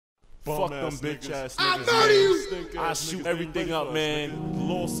Fuck them bitch ass I niggas. murder you. I shoot everything up, man.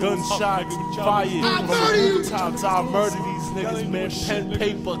 Gunshots fired from the rooftops. I murder these niggas, man. Pen,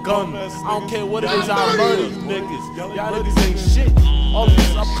 paper, gun. I don't care what it is. I murder these niggas. Y'all niggas ain't shit. All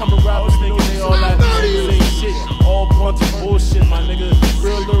these upcoming rappers thinking they all that niggas ain't shit. All bunch of bullshit, my nigga.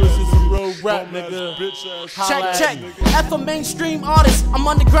 Real lyricism, real rap, nigga. Check. F a mainstream artist. I'm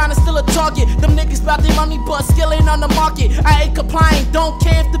underground and still a target. Them niggas bout their money, but still ain't on the market. I ain't complying. Don't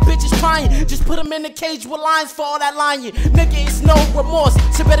care if the bitch is trying. Just put them in the cage with lines for all that lying. Nigga, it's no remorse.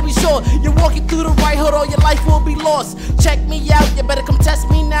 So better be sure you're walking through the right hood or your life will be lost. Check me out. You better come test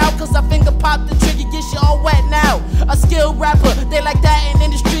me now. Cause I finger pop the trigger, get you all wet now. A skilled rapper, they like that in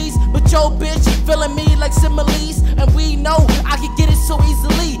industries. But yo, bitch, feeling me like similes. And we know I can get it so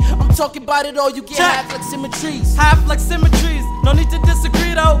easily. I'm talking about it all, you get half like symmetries. Half like symmetries, no need to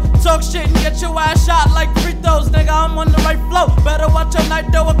disagree though. Talk shit and get your ass shot like free throws. Nigga, I'm on the right flow. Better watch your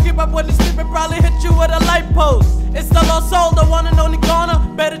night though, or keep up when you sleep and probably hit you with a light post. It's the lost soul, the one and only corner.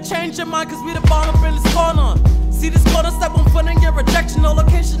 Better change your mind, cause we the bomb up in this corner. See this corner step, I'm putting your rejection. No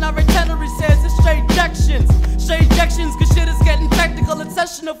location, our itinerary says it's straight ejections. Straight ejections, cause shit is getting tactical.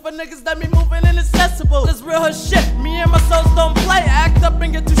 Intentional for niggas that be moving inaccessible. This real her shit, me and my souls don't play. Act up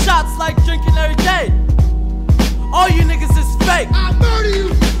and get 2 shots like drinking every day. All you niggas is fake. I murder you.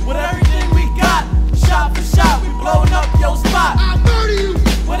 With everything we got, shot for shot, we blowing up your spot. I murder you.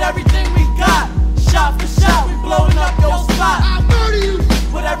 With everything we got, shot for shot, we blowing up your spot. I murder you.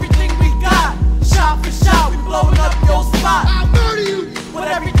 With everything we got, shot for shot, we blowing up your spot. I murder you. With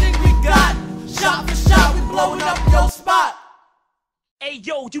everything we got, shot for shot, we blowing up your spot. Hey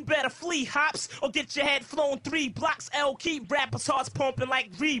yo, you better flee, hops, or get your head flown 3 blocks. L keep rappers' hearts pumping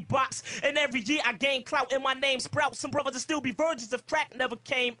like Reeboks. And every year I gain clout and my name sprouts. Some brothers will still be virgins if crack never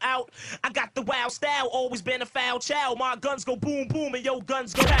came out. I got the wild style, always been a foul child. My guns go boom boom and yo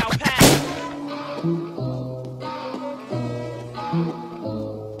guns go pow pow.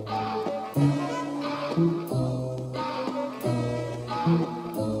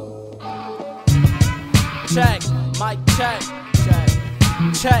 Check, mic check.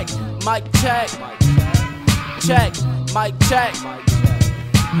 Check, mic check. Check, mic check.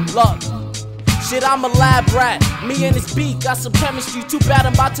 Look, shit, I'm a lab rat. Me and this beat got some chemistry. Too bad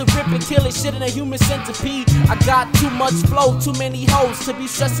I'm about to rip and kill it. Shit in a human centipede. I got too much flow, too many hoes to be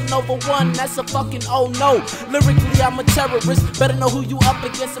stressing over one. That's a fucking oh no. Lyrically, I'm a terrorist. Better know who you up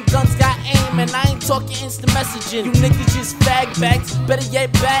against. Some guns got aim, and I ain't talking instant messaging. You niggas just fag bags. Better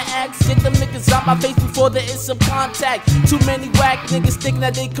yet, bad acts. Get them niggas out my face before there is some contact. Too many whack niggas thinking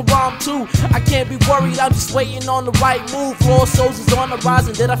that they can rhyme too. I can't be worried. I'm just waiting on the right move. Lost souls is on the rise,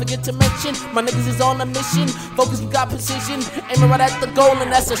 and did I forget to mention my niggas is on a mission? Focus, we got precision, aiming right at the goal,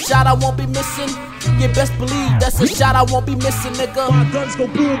 and that's a shot I won't be missing. You best believe that's a shot I won't be missing, nigga. My guns go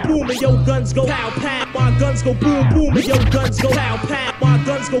boom boom and yo guns go pow pow. My guns go boom boom and yo guns go pow pow. My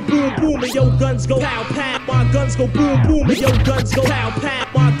guns go boom boom and yo guns go pow pow. My guns go boom boom and yo guns go pow pow.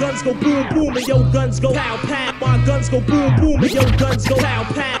 My guns go boom boom and yo guns go pow pow. My guns go boom boom and yo guns go pow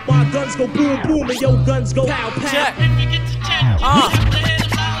pow. My guns go boom boom and yo guns go pow pow. Check.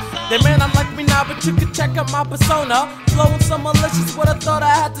 They may not like me now, but you can check out my persona. Flowing so malicious, what I thought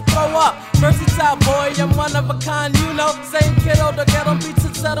I had to throw up. Versatile boy, I'm one of a kind, you know. Same kiddo, the ghetto beats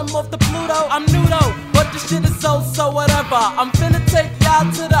and set him off the Pluto. I'm new though, but this shit is so whatever. I'm finna take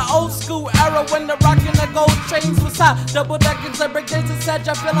y'all to the old school era when the rock and the gold chains was hot. Double deckers and breakdance and said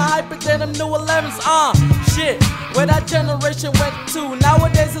y'all feeling hyper than them new 11s. Shit, where that generation went to.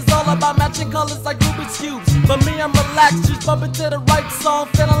 Nowadays it's all about matching colors like Rubik's cubes. But me, I'm relaxed, just bumping to the right song,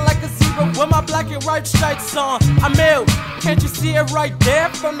 feeling like a zebra with my black and white stripes on. I'm ill, can't you see it right there?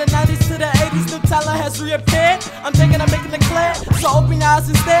 From the 90s to the 80s, new talent has reappeared. I'm thinking of making it clear, so open your eyes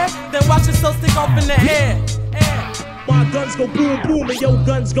and stare, then watch your soul stick off in the air. My guns go boom boom and yo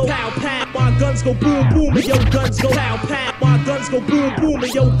guns go pow pow. My guns go boom boom and yo guns go pow pow. My guns go boom boom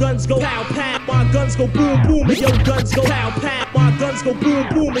and yo guns go pow pow. My guns go boom boom and yo guns go pow pow. My guns go boom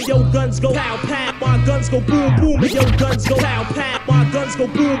boom and yo guns go pow pow. My guns go boom boom and yo guns go pow pow. My guns go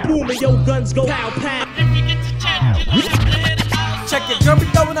boom boom and yo guns go pow pow. Check it, girl be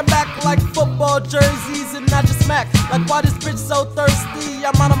throwing it back like football jerseys and not just smack. Like why this bitch so thirsty?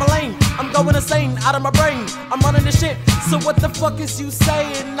 I'm out of my lane, I'm going insane, out of my brain. I'm running this shit, so what the fuck is you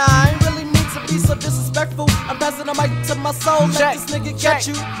saying? Nah, I ain't really mean to be so disrespectful. I'm passing the mic to my soul, let this nigga get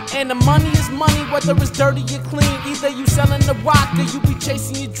you. And the money is money, whether it's dirty or clean. Either you selling the rock or you be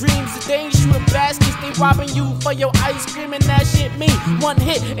chasing your dreams. If they ain't shooting baskets, they robbing you for your ice cream and that shit mean. One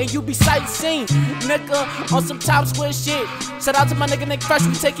hit and you be sightseeing, nigga, on some Times Square shit. Shout out to my nigga NickFRSH,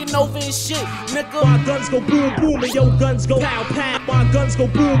 we taking over and shit, nigga. My guns go boom boom and your guns go pow pow. My guns go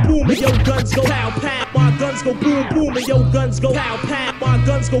boom boom and your guns go pow pow. My guns go boom boom and your guns go pow pow. My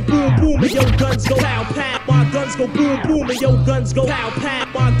guns go boom boom and your guns go pow pow. My guns go boom boom and your guns go pow pow.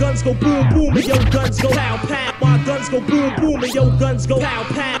 My guns go boom boom and your guns go pow pow. My guns go boom boom and your guns go pow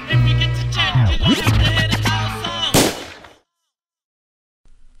pow. If you get to check, you gon' have to hit a house song.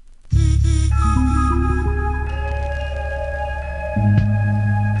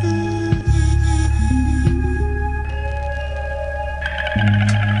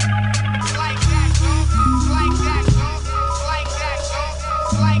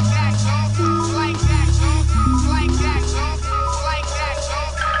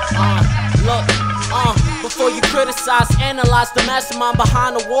 Before you criticize, analyze the mastermind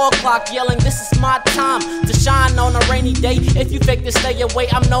behind the wall clock, yelling, this is my time to shine on a rainy day. If you fake to stay away,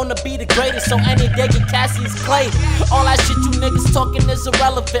 I'm known to be the greatest, so any day get Cassie's clay. All that shit you niggas talking is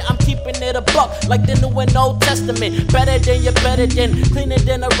irrelevant. I'm keeping it a buck like the New and Old Testament. Better than you're better than, cleaner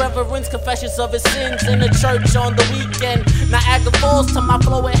than a reverend's confessions of his sins in the church on the weekend. Niagara Falls to my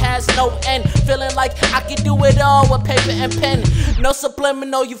flow, it has no end. Feeling like I can do it all with paper and pen. No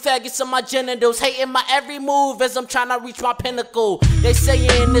subliminal, you faggots on my genitals, hating my every move as I'm trying to reach my pinnacle. They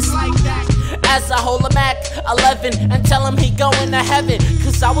saying it's like that as I hold a Mac 11 and tell him he going to heaven.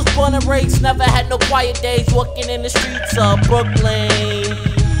 Cause I was born and raised, never had no quiet days, walking in the streets of Brooklyn.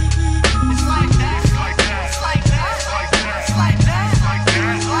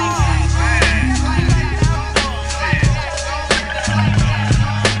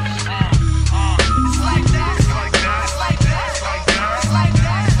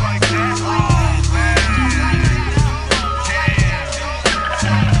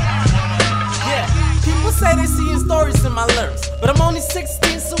 Say they seeing stories in my lyrics, but I'm only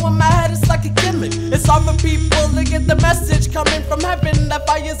 16, so in my head it's like a gimmick. It's hard for people to get the message coming from heaven that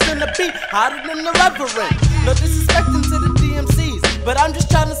fire's gonna be hotter than the reverend. No disrespecting to the DMCs, but I'm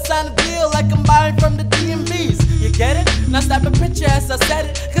just trying to sign a deal like I'm buying from the DMVs. You get it? Now snap a picture as I said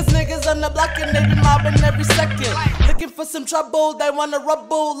it, cause niggas on the block and they be mobbing every second. Looking for some trouble, they wanna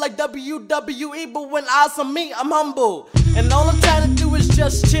rubble like WWE, but when eyes on me, I'm humble. And all I'm trying to do is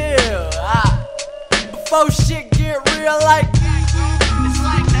just chill. Before shit get real like it's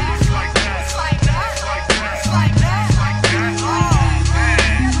like that, it's like that, it's like that, it's like that, it's like that, it's like that, oh man,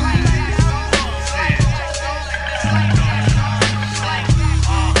 it's like that, it's like that, it's like that,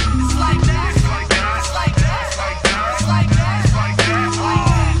 it's like that, it's like that, it's like that, it's like that, it's like that, it's like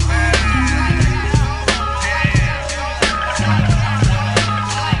that,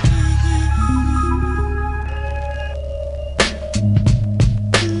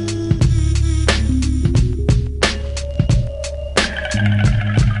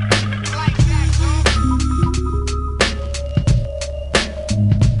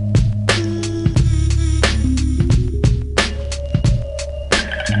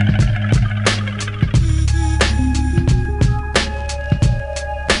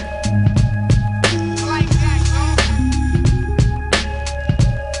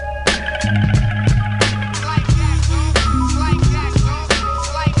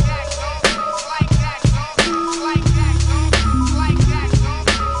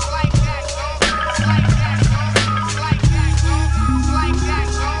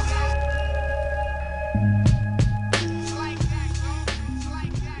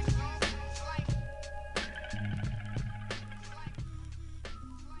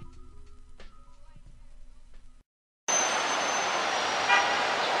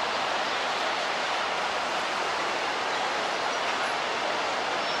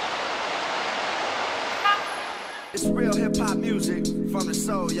 It's real hip-hop music from the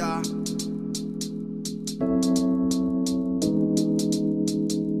soul, y'all.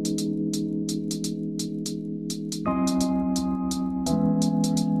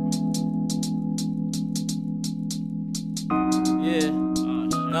 Yeah,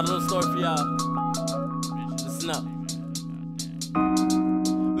 got a little story for y'all. Listen up.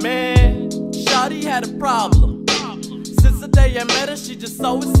 Man, shawty had a problem. Since the day I met her, she just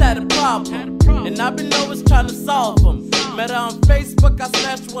always had a problem. And I've been always trying to solve them. Met her on Facebook, I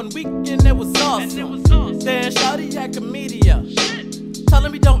smashed one weekend, it was awesome. Then shawty had chlamydia,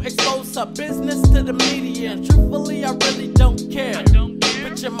 telling me don't expose her business to the media. And truthfully, I really don't care.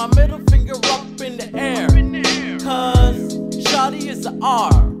 Picture my middle finger up in the air, cause shawty is an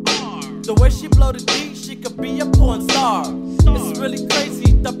R. The way she blow the D, she could be a porn star. It's really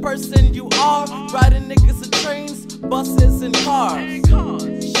crazy, the person you are, riding niggas in trains, buses, and cars.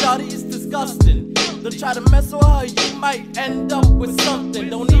 Shawty is disgusting. Don't try to mess with her, you might end up with something.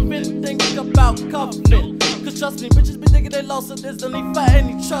 Don't even think about cuffing. Cause trust me, bitches be thinking they lost, so there's no need for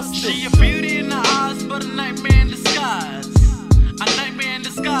any trusting. She a beauty in the eyes, but a nightmare in disguise. A nightmare in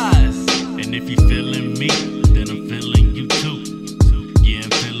disguise. And if you feeling me, then I'm feeling you too. Yeah, I'm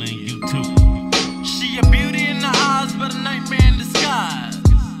feeling you too. She a beauty in the eyes, but a nightmare in disguise.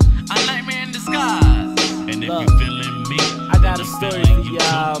 A nightmare in disguise. And if you feeling me, I got a story for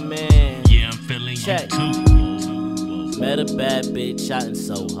y'all, man. yeah, I'm feeling Check. you too. Met a bad bitch out in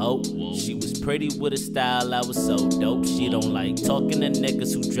Soho. She was pretty with a style, I was so dope. She don't like talking to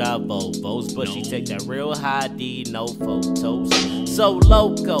niggas who drive Volvos, but she take that real high D, no photos. So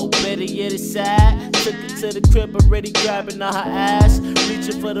loco, better get it side. Took it to the crib, already grabbing on her ass.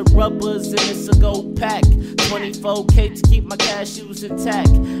 Reaching for the rubbers and it's a gold pack. 24K to keep my cashews intact.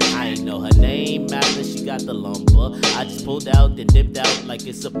 I ain't know her name after she got the lumber. I just pulled out and dipped out like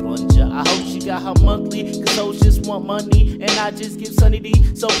it's a plunger. I hope she got her monthly, cause hoes just want money. And I just give Sunny D,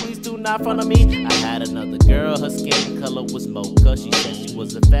 so please do not front of me. I had another girl, her skin color was mocha. She said she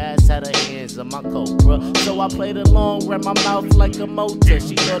was a fast, had her hands on my cobra. So I played along, ran my mouth like a motor.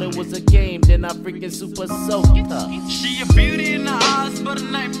 She thought it was a game, then I freaking super soaked her. She a beauty in the eyes, but a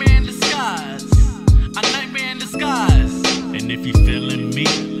nightmare in disguise. A nightmare in disguise. And if you feeling me,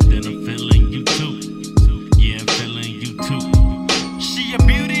 then I'm feeling you too. Yeah, I'm feeling you too. She a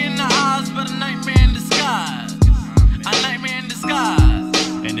beauty in the eyes, but a nightmare in disguise. A nightmare in disguise.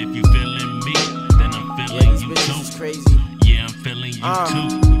 And if you feeling me, then I'm feeling you too. Crazy. Yeah, I'm feeling you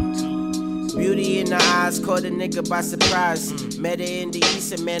too. Beauty in the eyes, caught a nigga by surprise. Met her in the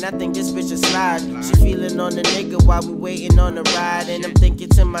east and man, I think this bitch a slide. She feeling on the nigga while we waiting on the ride. And I'm thinking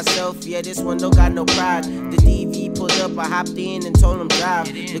to myself, yeah, this one don't got no pride. The DV pulled up, I hopped in and told him drive.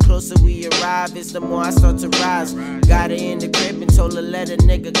 The closer we arrive, it's the more I start to rise. Got her in the crib and told her let a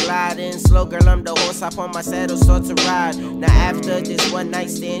nigga glide in. Slow girl, I'm the horse, hop on my saddle, start to ride. Now after this one night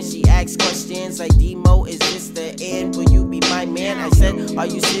stand, she asks questions like, Dimo, is this the end? Will you be my man? I said, are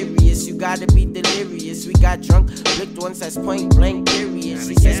you serious? You gotta be delirious. We got drunk, blicked once, that's point blank period.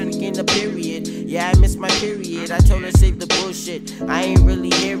 She said speaking the period, yeah I missed my period. I told her save the bullshit, I ain't really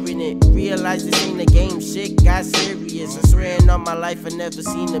hearing it. Realized this ain't a game, shit got serious. I swear in all my life I never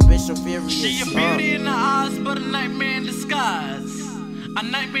seen a bitch so furious. She a beauty in the eyes, but a nightmare in disguise. A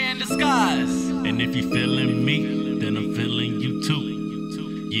nightmare in disguise. And if you feeling me, then I'm feeling you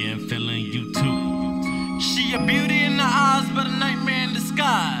too. Yeah, I'm feeling you too. She a beauty in the eyes, but a nightmare in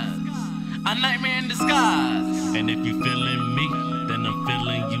disguise. A nightmare in disguise. And if you feeling me, then I'm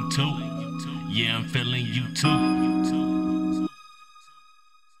feeling you too. Yeah, I'm feeling you too.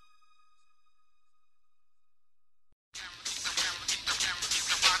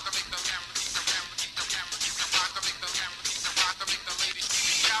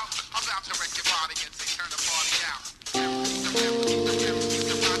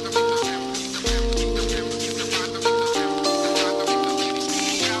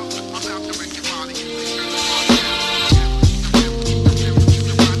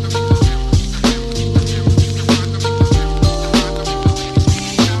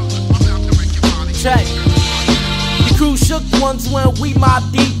 Check. The crew shook ones when we mob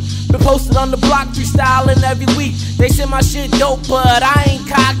deep. Been posted on the block, freestyling every week. They say my shit dope, but I ain't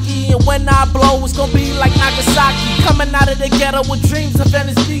cocky. And when I blow, it's gonna be like Nagasaki. Coming out of the ghetto with dreams of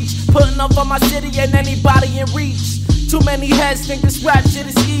Venice Beach. Putting up for my city and anybody in reach. Too many heads think this rap shit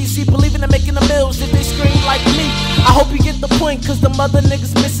is easy. Believing in making the mills, that they scream like me. I hope you get the point, cause the mother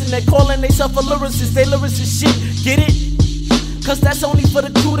niggas missing. They calling they self a lyricist, they lyricist shit. Get it? Cause that's only for the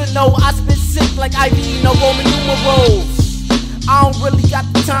crew to know. I spit sick like IV, no Roman numerals. I don't really got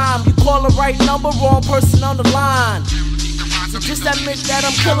the time. You call the right number, wrong person on the line. So just admit that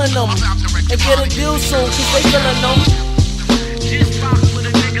I'm killing them. And get a deal soon, cause they feeling them. Just rock with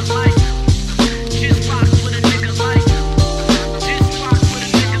a nigga like. Just rock with a nigga like. Just rock with a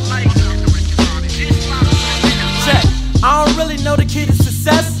nigga like. Just rock with a nigga like. Check. I don't really know the key to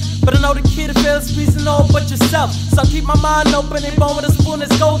success, but I know the key to fail is pleasing all but yourself. So I keep my mind open and born with a spoon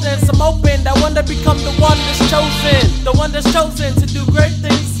that's golden. So I'm open, that one that become the one that's chosen. The one that's chosen to do great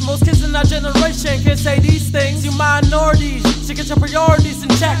things. Most kids in our generation can't say these things. You minorities should get your priorities in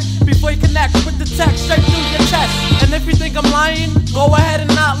check before you connect with the text straight through your chest. And if you think I'm lying, go ahead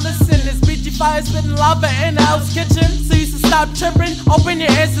and not listen. It's BGFiRE spitting lava in the house kitchen. So you should stop tripping, open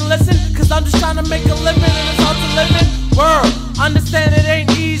your ears and listen. Cause I'm just trying to make a living and it's hard to live in. Word, understand it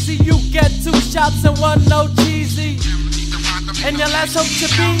ain't easy. You get 2 shots and 1 no cheesy. And your last hope to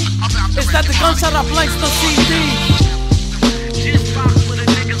be is that the gunshot I blanks no CD. Just rock with a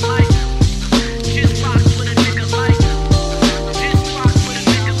nigga like. Just rock with a nigga like. Just rock with a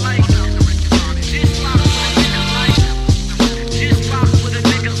nigga like. Just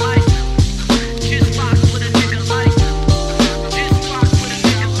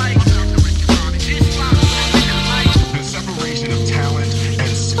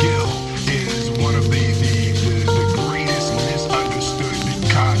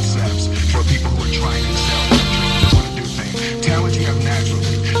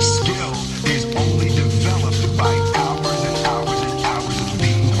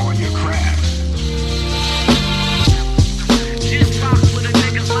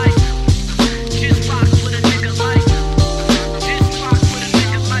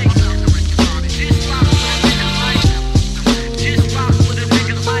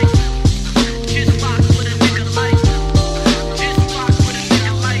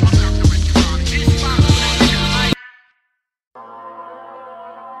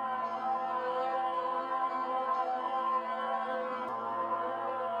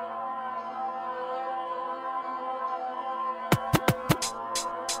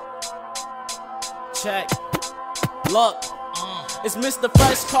Check. Look. It's Mr.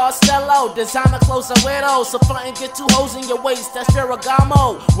 Fresh Costello, designer clothes and weirdos. So front and get 2 hoes in your waist, that's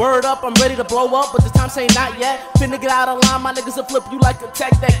Ferragamo. Word up, I'm ready to blow up, but the time say not yet. Finna get out of line, my niggas will flip you like a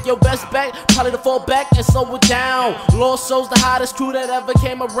tech deck. Your best bet, probably to fall back and slow it down. Lost Souls, the hottest crew that ever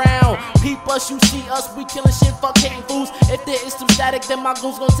came around. Peep us, you see us, we killing shit, fuck hating fools. If there is some static, then my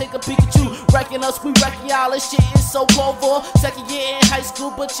goons gonna take a peek at you. Wrecking us, we wrecking y'all, this shit is so cold for. Second year in high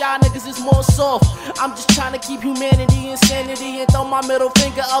school, but y'all niggas is more soft. I'm just trying to keep humanity and sanity and throw my middle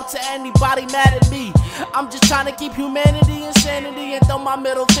finger up to anybody mad at me. I'm just trying to keep humanity and sanity and throw my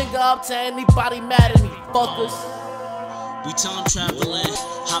middle finger up to anybody mad at me. Fuckers. We time traveling,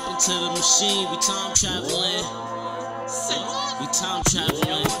 hop into the machine, we time traveling. We time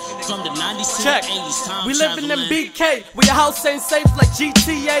traveling, from the 90s to Check. the 80s, time We traveling. living in BK, where your house ain't safe like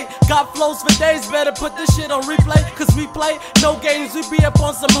GTA. Got flows for days, better put this shit on replay. Cause we play no games, we be up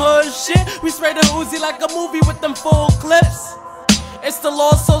on some hood shit. We spray the Uzi like a movie with them full clips. It's the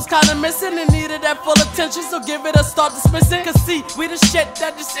lost souls kinda missing and needed that full attention, so give it a start dismissing. Cause see, we the shit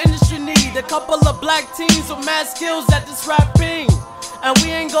that this industry need. A couple of black teens with mad skills at this rapping. And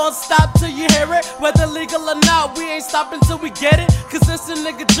we ain't gonna stop till you hear it. Whether legal or not, we ain't stopping till we get it. Cause this a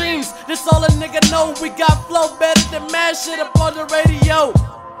nigga dreams, this all a nigga know. We got flow better than mad shit up on the radio.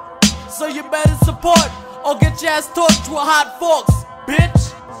 So you better support or get your ass torched with hot forks,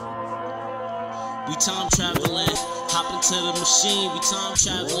 bitch. We time traveling, hop into the machine, we time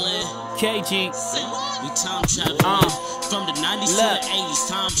traveling. KG, We time traveling, from the 90s to the 80s,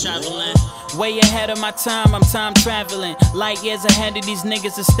 time traveling. way ahead of my time, I'm time traveling. Light years ahead of these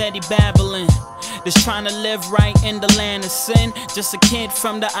niggas are steady babbling. Just trying to live right in the land of sin. Just a kid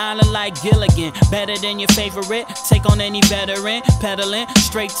from the island like Gilligan. Better than your favorite, take on any veteran. Pedaling,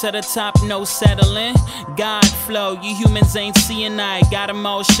 straight to the top, no settling. God flow, you humans ain't seeing I. Got them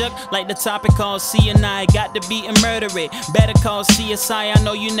all shook like the topic called C&I. Got to beat and murder it, better call CSI, I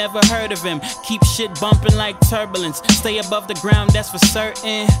know you never heard of him. Keep shit bumping like turbulence. Stay above the ground, that's for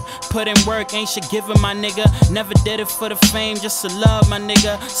certain. Put in work, ain't shit given, my nigga. Never did it for the fame, just to love, my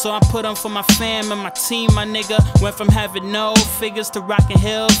nigga. So I put on for my fam and my team, my nigga. Went from having no figures to rockin'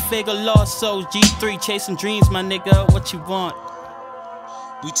 hill figure. Lost souls, G3 chasing dreams, my nigga. What you want?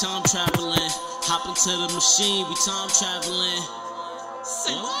 We time traveling, hop into the machine, we time traveling.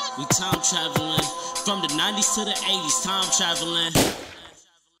 We time traveling, from the 90s to the 80s, time traveling.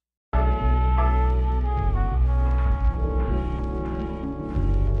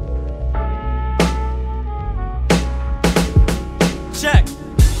 Check.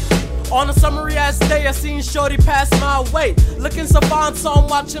 On a summery ass day, I seen shorty pass my way. Looking so fine, so I'm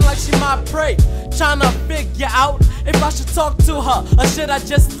watching like she my prey. Tryna figure out if I should talk to her or should I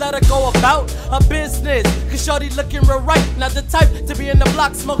just let her go about her business. Cause shorty looking real right, not the type to be in the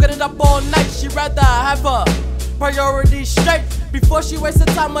block smoking it up all night. She rather have her priorities straight before she wastes her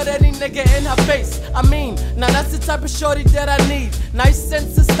time with any nigga in her face. I mean, now that's the type of shorty that I need. Nice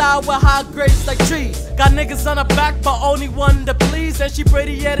sense of style with high grades like trees. Got niggas on her back but only one to please. And she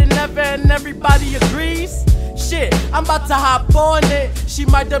prettier than ever and everybody agrees. Shit, I'm about to hop on it. She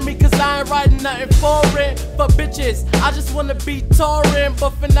might dump me cause I ain't writing nothing for it. But bitches, I just wanna be touring. But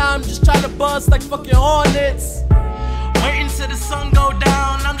for now I'm just trying to buzz like fucking hornets. Waiting till the sun go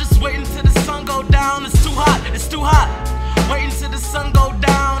down, I'm just waiting till the sun go down. It's too hot, it's too hot. Waiting till the sun go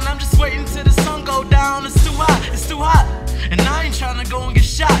down, I'm just waiting till the sun go down. It's too hot, it's too hot. And I ain't tryna go and get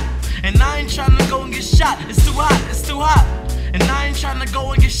shot. And I ain't tryna go and get shot. It's too hot, it's too hot. And I ain't tryna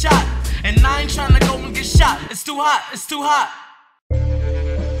go and get shot. And I ain't tryna go and get shot. It's too hot, it's too hot.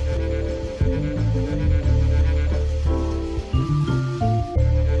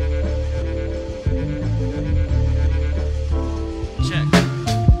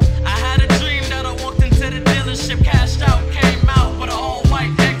 Cashed out, came out with an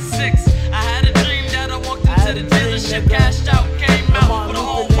all-white X6. I had a dream that I walked into the dealership. Cashed out, came out with an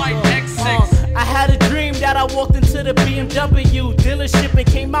all-white X6. I had a dream that I walked into the BMW dealership and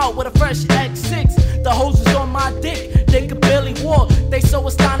came out with a fresh X6. The hoes was on my dick, they could barely walk. They so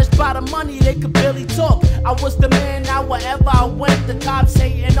astonished by the money, they could barely talk. I was the man now wherever I went. The cops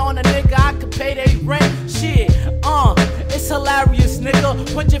hating on a nigga, I could pay their rent. Shit, it's hilarious,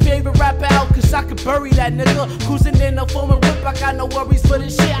 nigga. Put your favorite rapper out, cause I could bury that nigga. Cruising in a foreign whip, I got no worries for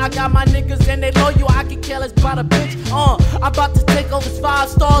this shit. I got my niggas and they loyal, I can care less about a bitch. I'm about to take over 5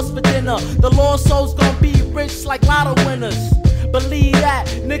 stars for dinner. The lost souls gon' be rich like lotto winners. Believe that,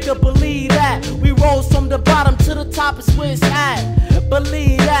 nigga, believe that. We rose from the bottom to the top, it's where it's at.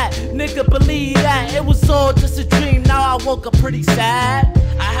 Believe that, nigga, believe that. It was all just a dream, now I woke up pretty sad.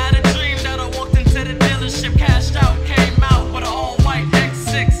 I had a dream that I walked into the dealership, cashed out, came out with an all-white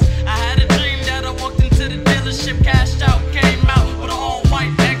X6. I had a dream that I walked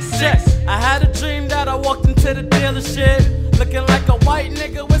dealer shit. Looking like a white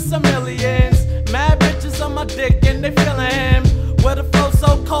nigga with some millions. Mad bitches on my dick and they feeling him. Where the flow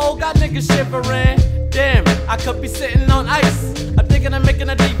so cold, got niggas shivering. Damn, I could be sitting on ice. I'm thinking of making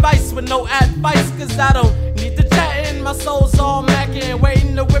a device with no advice, cause I don't need to chat in. My soul's all macking,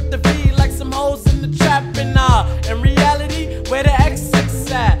 waiting to whip the V like some hoes in the trap. And in reality, where the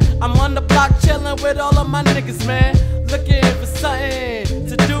X6 at? I'm on the block chilling with all of my niggas, man. Looking for something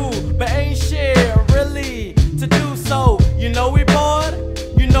to do, but ain't shit really to do. So, you know we bored,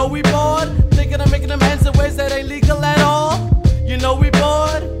 you know we bored. Thinking of making them ends in ways that ain't legal at all. You know we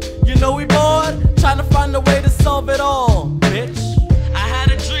bored, you know we bored. Trying to find a way to solve it all, bitch. I had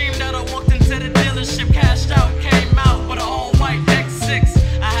a dream that I walked into the dealership, cashed out, came out with an all-white X6.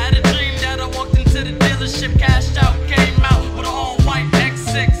 I had a dream that I walked into the dealership, cashed out, came out with an all-white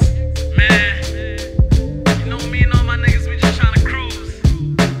X6. Man, you know me and all my niggas, we just trying to cruise.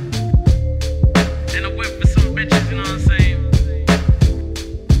 In a whip with some bitches, you know what I'm saying?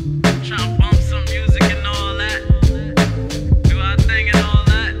 Trying to bump some music and all that. Do our thing and all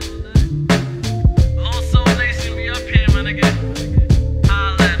that. Also, Nation, be up here, my nigga.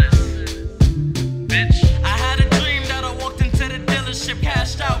 Holla at us, bitch. I had a dream that I walked into the dealership,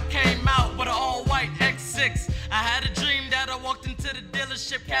 cashed out, came out with an all-white X6. I had a dream that I walked into the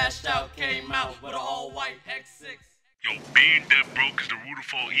dealership, cashed out, came out with an all-white X6. Yo, being that broke is the root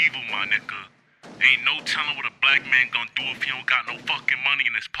of all evil, my nigga. Ain't no telling what a black man gonna do if he don't got no fucking money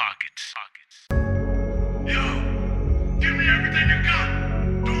in his pockets. Yo, give me everything you got.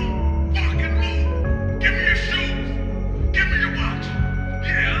 Don't fucking move. Give me your shoes. Give me your watch.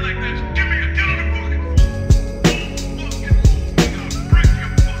 Yeah, I like that. Get on the fucking floor. Don't fucking move, nigga. I'll break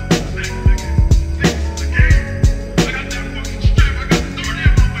your fucking neck, nigga. Think this is a game? I got that fucking strap. I got the 30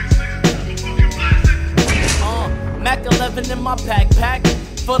 in my waist, nigga. I'm fucking blasting. Mac 11 in my backpack.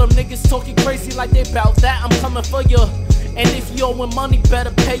 For them niggas talking crazy like they bout that, I'm coming for you. And if you owing money, better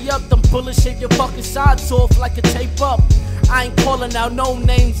pay up. Them bullets shave your fucking sides off like a tape up. I ain't calling out no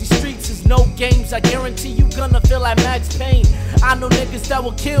names, these streets is no games. I guarantee you gonna feel like Max Payne. I know niggas that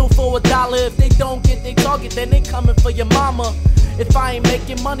will kill for $1. If they don't get their target, then they coming for your mama. If I ain't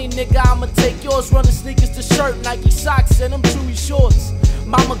making money, nigga, I'ma take yours. Running sneakers to shirt, Nike socks, and them Chewy shorts.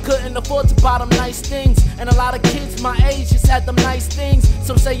 Mama couldn't afford to buy them nice things, and a lot of kids my age just had them nice things.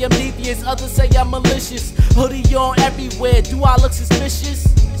 Some say I'm devious, others say I'm malicious. Hoodie on everywhere, do I look suspicious?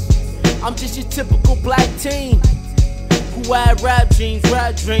 I'm just your typical black teen who had rap dreams.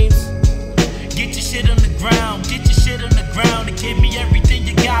 Get your shit on the ground, get your shit on the ground, and give me everything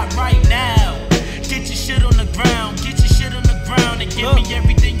you got right now. Get your shit on the ground, get your shit on the ground, and give me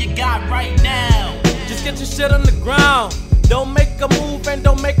everything you got right now. Just get your shit on the ground. Don't make a move and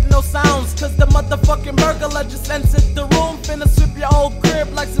don't make no sounds, cause the motherfucking burglar just entered the room. Finna sweep your whole crib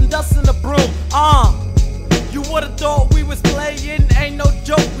like some dust in a broom. You would've thought we was playing, ain't no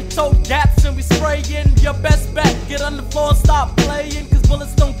joke. We tote gaps and we sprayin'. Your best bet, get on the floor and stop playing, cause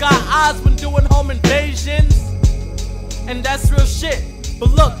bullets don't got eyes when doing home invasions. And that's real shit.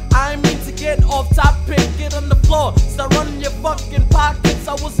 But look, I ain't mean to get off topic. Get on the floor, start running your fucking pockets.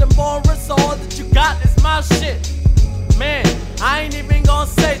 I wasn't born rich, so all that you got is my shit. Man, I ain't even gonna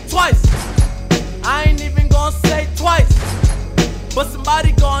say it twice. I ain't even gonna say it twice. But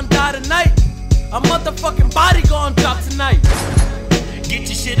somebody gonna die tonight. A motherfucking body gonna drop tonight. Get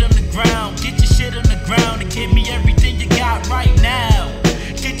your shit on the ground, get your shit on the ground, and give me everything you got right now.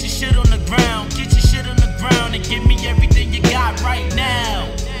 Get your shit on the ground, get your shit on the ground, and give me everything you got right now.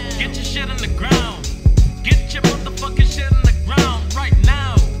 Get your shit on the ground, get your motherfucking shit on the ground right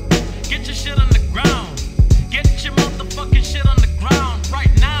now. Get your shit on the ground. Get your motherfucking shit on the ground right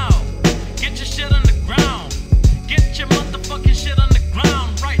now. Get your shit on the ground. Get your motherfucking shit on the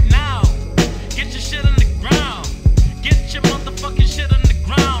ground right now. Get your shit on the ground. Get your motherfucking shit on the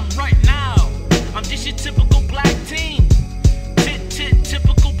ground right now. I'm just your typical black teen.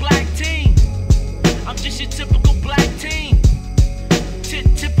 Typical black teen. I'm just your typical black teen.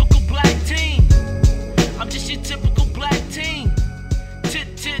 Typical black teen. I'm just your typical black teen.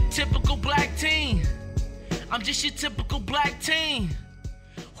 Typical black teen. I'm just your typical black teen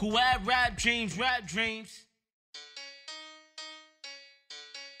who had rap dreams.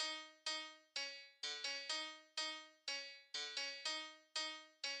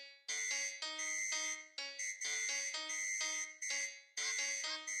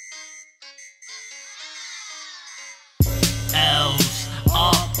 L's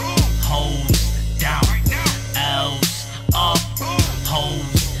up, hoes down. L's up,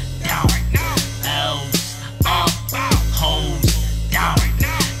 hoes down. L's up, hoes down.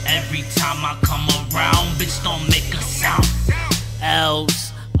 Every time I come around, bitch,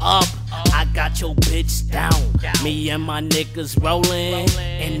 Me and my niggas rolling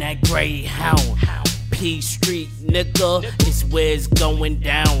in that Greyhound. P Street, nigga, is where it's going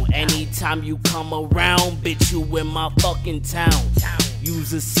down. Anytime you come around, bitch, you in my fucking town.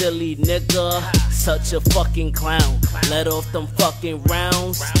 You's a silly nigga, such a fucking clown. Let off them fucking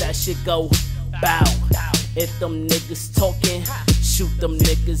rounds, that shit go bow. If them niggas talking, shoot them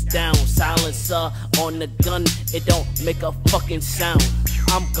niggas down. Silencer on the gun, it don't make a fucking sound.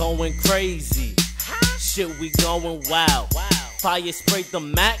 I'm going crazy, shit, we going wild. Fire spray the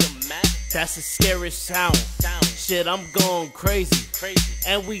Mac, that's a scary sound. Shit, I'm going crazy,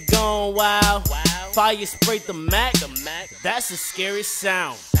 and we going wild. Fire spray the Mac, that's a scary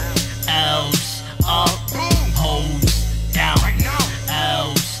sound. L's up, hoes down.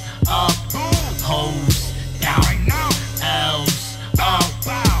 L's up, hoes down. L's up,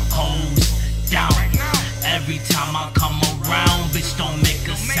 hoes down. Every time I come around, bitch, don't make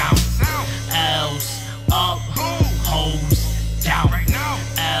a sound. L's up, hoes down.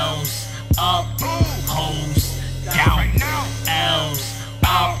 L's up, hoes down. L's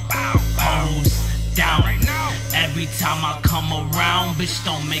up, hoes down. Every time I come around, bitch,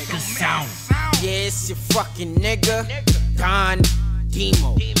 don't make a sound. Yeah, it's your fucking nigga,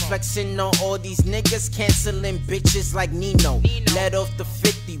 Feat.Dimo. Flexing on all these niggas, canceling bitches like Nino. Let off the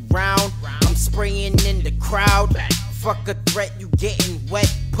 50 round, I'm spraying in the crowd. Fuck a threat, you getting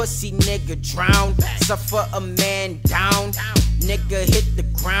wet, pussy nigga drown. Suffer a man down, nigga hit the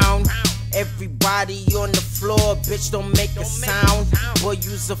ground. Everybody on the floor, bitch, don't make a sound. Boy,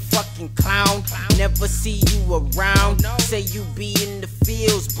 you's a fucking clown. Never see you around. Say you be in the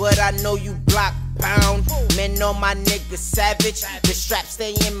fields, but I know you block bound. Man, know my nigga savage. The strap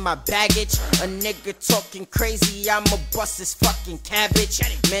stay in my baggage. A nigga talking crazy, I'ma bust his fucking cabbage.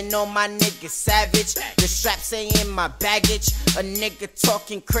 Man, know my nigga savage. The strap stay in my baggage. A nigga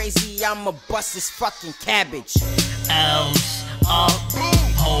talking crazy, I'ma bust his fucking cabbage. L's up,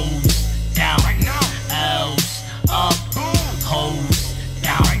 hoes down. L's up, hoes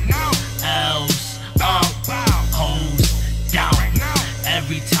down. L's up, hoes down.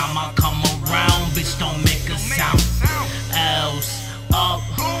 Every time I come around, bitch, don't make a sound. L's up,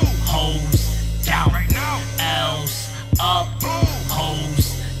 hoes down. L's up,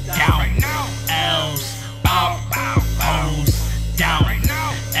 hoes down. L's up, hoes down.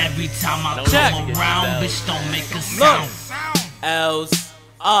 Every time I come around, bitch, don't make a sound. L's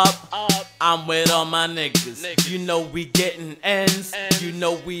up, I'm with all my niggas. You know we getting ends, you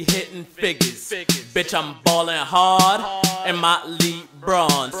know we hitting figures. Bitch, I'm ballin' hard, and my lead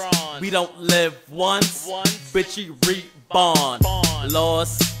bronze. We don't live once, bitch, you reborn.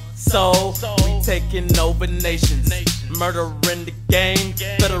 Lost soul, we taking over nations. Murdering the game,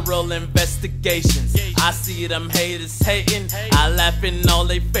 federal investigations. I see them haters hating, I laugh in all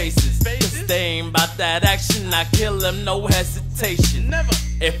they faces. Cause they ain't about that action, I kill them, no hesitation.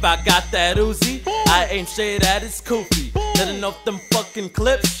 If I got that Uzi, I aim straight at his koofy. Letting off them fucking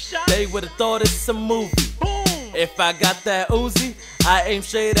clips, they would've thought it's a movie. If I got that Uzi, I aim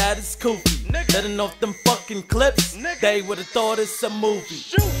straight at his koofy. Letting off them fucking clips, they would've thought it's a movie.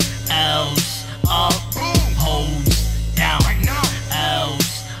 L's up, hoes down.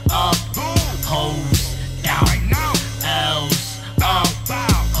 L's up, hoes down. L's up,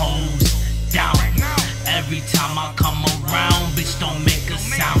 hoes down. Every time I come around, bitch, don't make a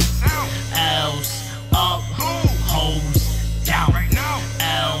sound. L's up, hoes down.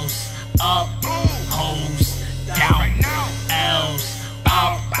 L's up, hoes down. L's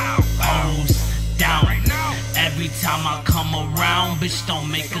up, hoes down. Every time I come around, bitch, don't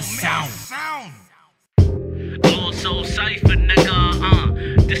make a sound. Lord Soul Cypher,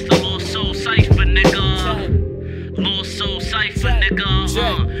 nigga, this the Lord Soul Cypher, nigga. Lord Soul Cypher, nigga,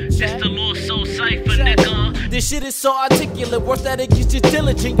 this the Lord Soul Cypher, nigga. This shit is so articulate, worth that it gets you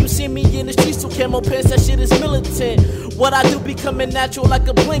diligent. You see me in the streets, so camo pants, that shit is militant. What I do becoming natural like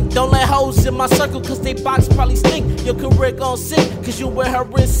a blink. Don't let hoes in my circle, cause they box probably stink. Your career gon' sink, cause you wear her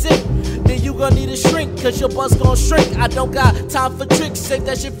wrist sick. Then you gon' need a shrink, cause your buzz gon' shrink. I don't got time for tricks, save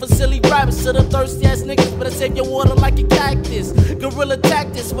that shit for silly rabbits. To the thirsty ass niggas, better save your water like a cactus. Guerrilla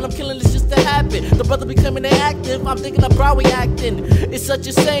tactics, when I'm killing it's just a habit. The brother becoming active, I'm thinking of Broadway acting. It's such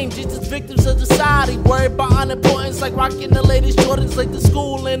a shame, just victims of society. Worried about unimportance, like rocking the latest Jordans late to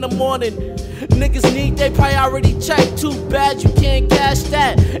school in the morning. Niggas need their priority check, too bad you can't cash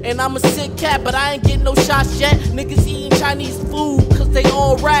that. And I'm a sick cat, but I ain't getting no shots yet. Niggas eating Chinese food, cause they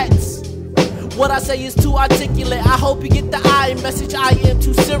all rats. What I say is too articulate, I hope you get the I message, I am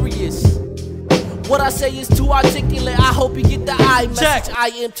too serious. What I say is too articulate, I hope you get the I message. I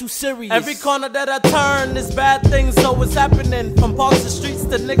am too serious. Every corner that I turn is bad things always happening. From parks to streets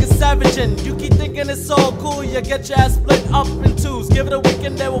to niggas savaging. You keep thinking it's all cool, you get your ass split up in twos. Give it a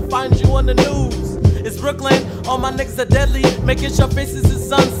weekend, they will find you on the news. It's Brooklyn, all my niggas are deadly. Making sure faces is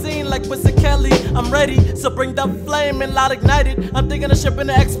unseen like Mr. Kelly. I'm ready, so bring the flame and loud ignited. I'm thinking of shipping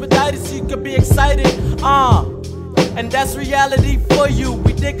the expedited so you could be excited. And that's reality for you.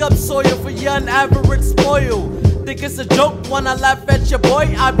 We dig up soil for your average spoil. Think it's a joke when I laugh at your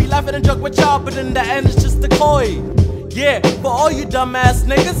boy. I be laughing and joke with y'all, but in the end it's just a coy. Yeah, for all you dumbass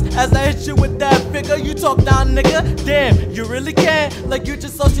niggas, as I hit you with that figure, you talk down, nigga. Damn, you really can, like you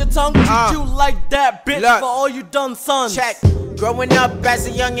just lost your tongue. Treat you like that, bitch. Look, for all you dumb sons. Check. Growing up as a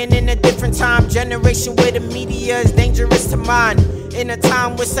youngin' in a different time generation where the media is dangerous to mine. In a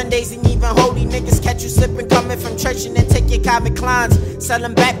time where Sundays ain't even holy, niggas catch you slipping coming from church and then take your comic clients. Sell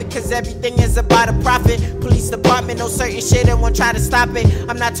them back because everything is about a profit. Police department know certain shit and won't try to stop it.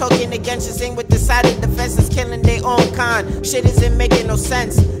 I'm not talking against you, same with decided defenses killing their own kind. Shit isn't making no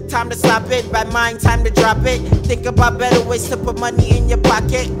sense. Time to stop it, bad mind, time to drop it. Think about better ways to put money in your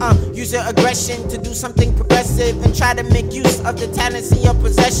pocket. Use your aggression to do something progressive and try to make use of the talents in your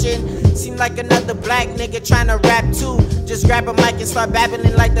possession. Seem like another black nigga trying to rap too. Just grab a mic and start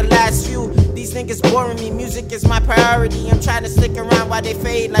babbling like the last few. These niggas boring me, music is my priority. I'm trying to stick around while they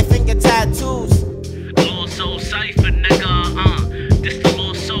fade like finger tattoos. Lil Soul Cypher, nigga, this the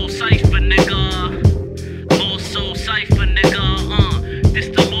Lil Soul Cypher, nigga. Lil Soul Cypher, nigga, this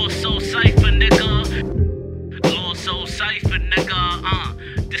the Lil Soul Cypher, nigga. Lil Soul Cypher,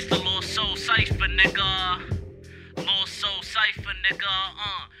 nigga, this the Lil Soul Cypher, nigga. Lil Soul Cypher, nigga,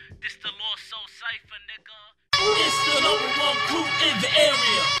 this the Lil Soul Cypher, nigga. It's the #1 crew in the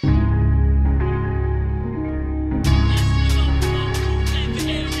area.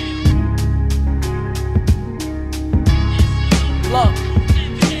 Look,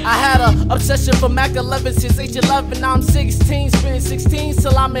 I had a obsession for Mac 11 since age 11. Now I'm 16, spending 16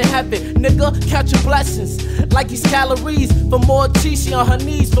 till I'm in heaven. Nigga, count your blessings like these calories. For more cheese, she on her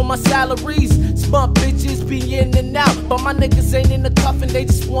knees for my salaries. Smart bitches be in and out, but my niggas ain't in the coffin, they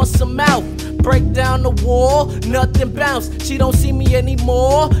just want some mouth. Break down the wall, nothing bounce. She don't see me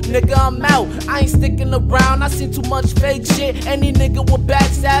anymore, nigga, I'm out. I ain't sticking around, I seen too much fake shit. Any nigga will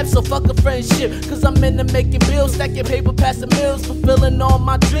backstab, so fuck a friendship. Cause I'm into making bills, stacking paper past the mills, fulfilling all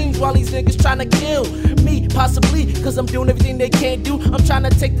my dreams while these niggas tryna kill me, possibly, cause I'm doing everything they can't do. I'm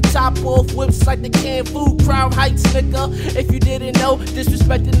tryna take the top off whips like the canned food. Crown Heights, nigga, if you didn't know,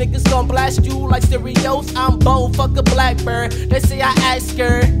 disrespecting niggas gon' blast you like stereos. I'm bold, fuck a blackbird, they say I act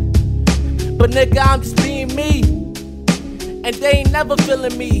scared, but nigga, I'm just being me, and they ain't never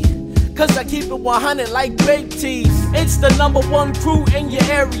feeling me, cause I keep it 100 like baked teas. It's the #1 crew in your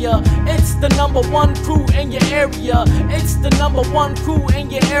area. It's the #1 crew in your area. It's the #1 crew in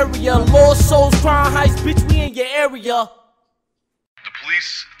your area. Lost Souls, Crown Heights, bitch, we in your area. The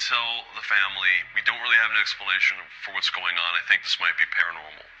police tell the family, we don't really have an explanation for what's going on. I think this might be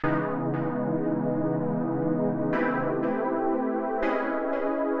paranormal.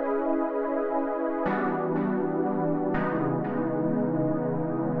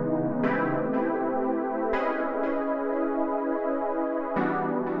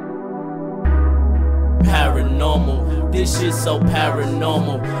 Paranormal, this shit so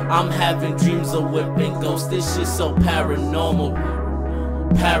paranormal. I'm having dreams of whipping ghosts, this shit so paranormal.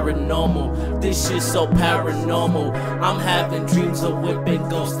 Paranormal, this shit so paranormal. I'm having dreams of whipping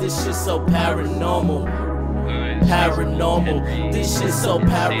ghosts, this shit so paranormal. Paranormal, this shit so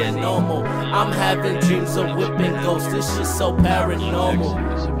paranormal. I'm having dreams of whipping ghosts, this shit so paranormal.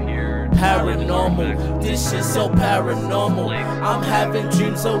 Paranormal, this shit so paranormal. I'm having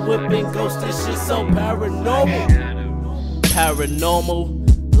dreams of whipping ghosts, this shit so paranormal.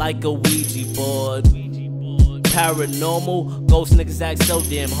 Paranormal, like a Ouija board. Paranormal, ghost niggas act so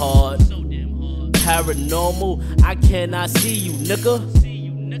damn hard. Paranormal, I cannot see you, nigga.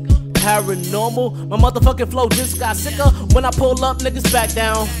 Paranormal, my motherfucking flow just got sicker. When I pull up, niggas back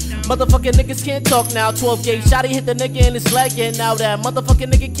down. Motherfucking niggas can't talk now. 12 gauge shotty hit the nigga in his leg, and now that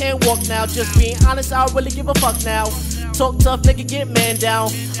motherfucking nigga can't walk now. Just being honest, I don't really give a fuck now. Talk tough, nigga, get man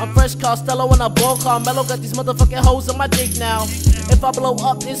down. I'm fresh Costello and I ball Carmelo. Got these motherfucking hoes on my dick now. If I blow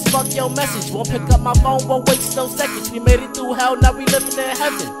up, it's fuck your message. Won't pick up my phone, won't waste no seconds. We made it through hell, now we living in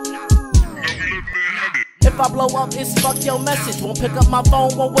heaven. If I blow up, it's fuck your message. Won't pick up my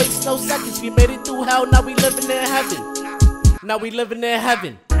phone, won't waste no seconds. We made it through hell, now we living in heaven. Now we living in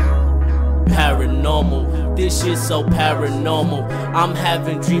heaven. Paranormal, this shit so paranormal. I'm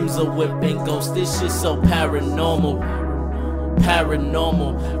having dreams of whipping ghosts, this shit so paranormal.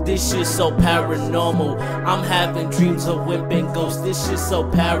 Paranormal, this shit so paranormal. I'm having dreams of whipping ghosts, this shit so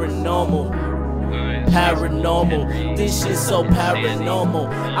paranormal. Paranormal, this shit so paranormal.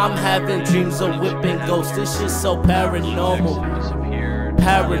 I'm having dreams of whipping ghosts, this shit so paranormal.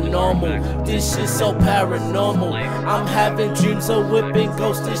 Paranormal, this shit so paranormal. I'm having dreams of whipping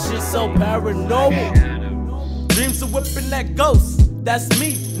ghosts, this shit so paranormal. Dreams of whipping that ghost, that's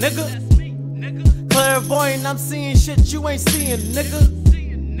me, nigga. Clairvoyant, I'm seeing shit you ain't seeing,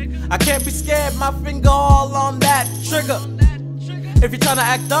 nigga. I can't be scared, my finger all on that trigger. If you're tryna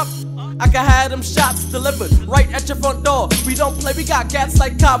act up, I can have them shots delivered right at your front door. We don't play, we got gats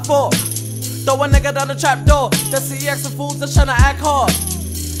like Cop 4. Throw a nigga down the trap door. That's the EX of fools that's tryna act hard.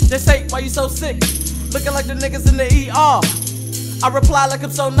 They say, why you so sick? Looking like the niggas in the ER. I reply like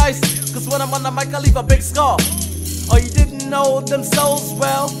I'm so nice, cause when I'm on the mic I leave a big scar. Oh, you didn't know them souls?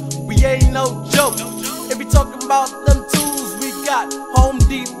 Well, we ain't no joke. If you talking about them tools, we got Home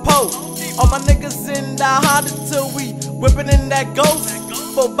Depot. All my niggas in the Honda till we whipping in that ghost.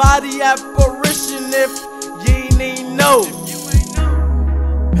 For body apparition if you ain't know.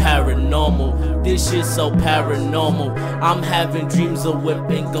 Paranormal, this shit so paranormal. I'm having dreams of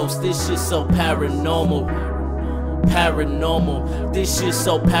whipping ghosts, this shit so paranormal. Paranormal, this shit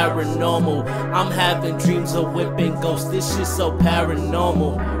so paranormal. I'm having dreams of whipping ghosts, this shit so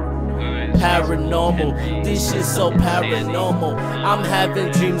paranormal. Paranormal, this shit so paranormal. I'm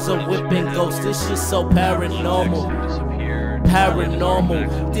having dreams of whipping ghosts, this shit so paranormal.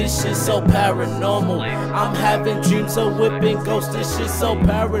 Paranormal, this shit so paranormal. I'm having dreams of whipping ghosts, this shit so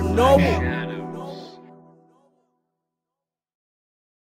paranormal.